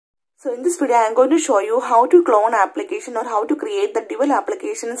So in this video I am going to show you how to clone application or how to create the dual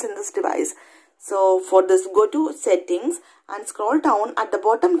applications in this device. So for this, go to settings and scroll down. At the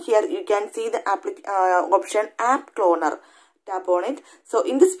bottom here you can see the option app cloner. Tap on it. So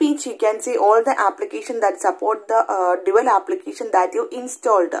in this page you can see all the application that support the dual application that you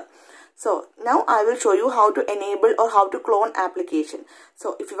installed. So now I will show you how to enable or how to clone application.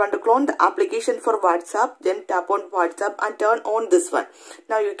 So if you want to clone the application for WhatsApp, then tap on WhatsApp and turn on this one.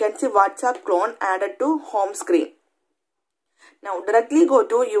 Now you can see WhatsApp clone added to home screen. Now directly go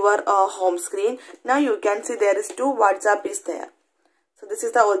to your home screen. Now you can see there is two WhatsApp is there. So this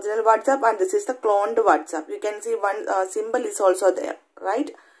is the original WhatsApp and this is the cloned WhatsApp. You can see one symbol is also there, right?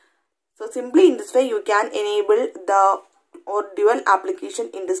 So simply in this way you can enable the or dual application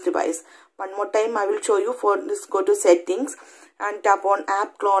in this device. One more time I will show you. For this, go to settings and tap on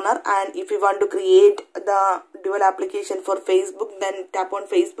app cloner, and if you want to create the dual application for Facebook, then tap on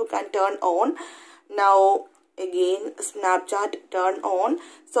Facebook and turn on. Now again Snapchat, turn on.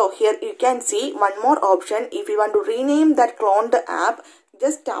 So here you can see one more option. If you want to rename that cloned app,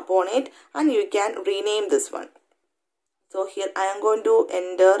 just tap on it and you can rename this one. So here I am going to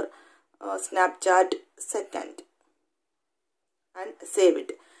enter Snapchat second and save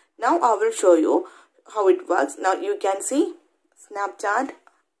it. Now I will show you how it works. Now you can see Snapchat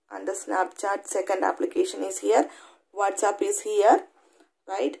and the Snapchat second application is here. WhatsApp is here,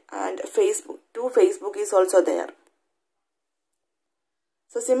 right? And Facebook is also there.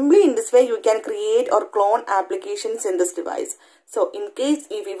 So simply in this way you can create or clone applications in this device. So in case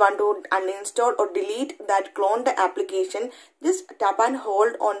if you want to uninstall or delete that cloned application, just tap and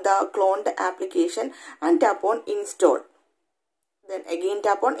hold on the cloned application and tap on install. Then again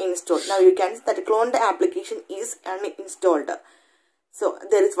tap on install. Now you can see that the cloned application is uninstalled. So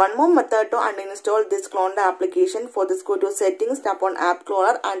there is one more method to uninstall this cloned application. For this, go to settings, tap on app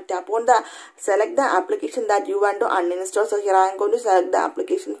cloner and tap on the select the application that you want to uninstall. So here I am going to select the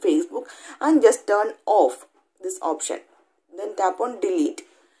application Facebook and just turn off this option. Then tap on delete.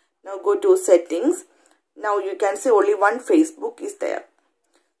 Now go to settings. Now you can see only one Facebook is there.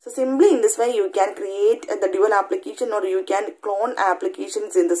 So simply in this way you can create the dual application or you can clone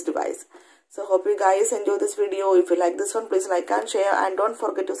applications in this device. So hope you guys enjoy this video. If you like this one, please like and share, and don't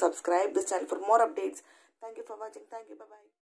forget to subscribe this channel for more updates. Thank you for watching. Thank you. Bye bye.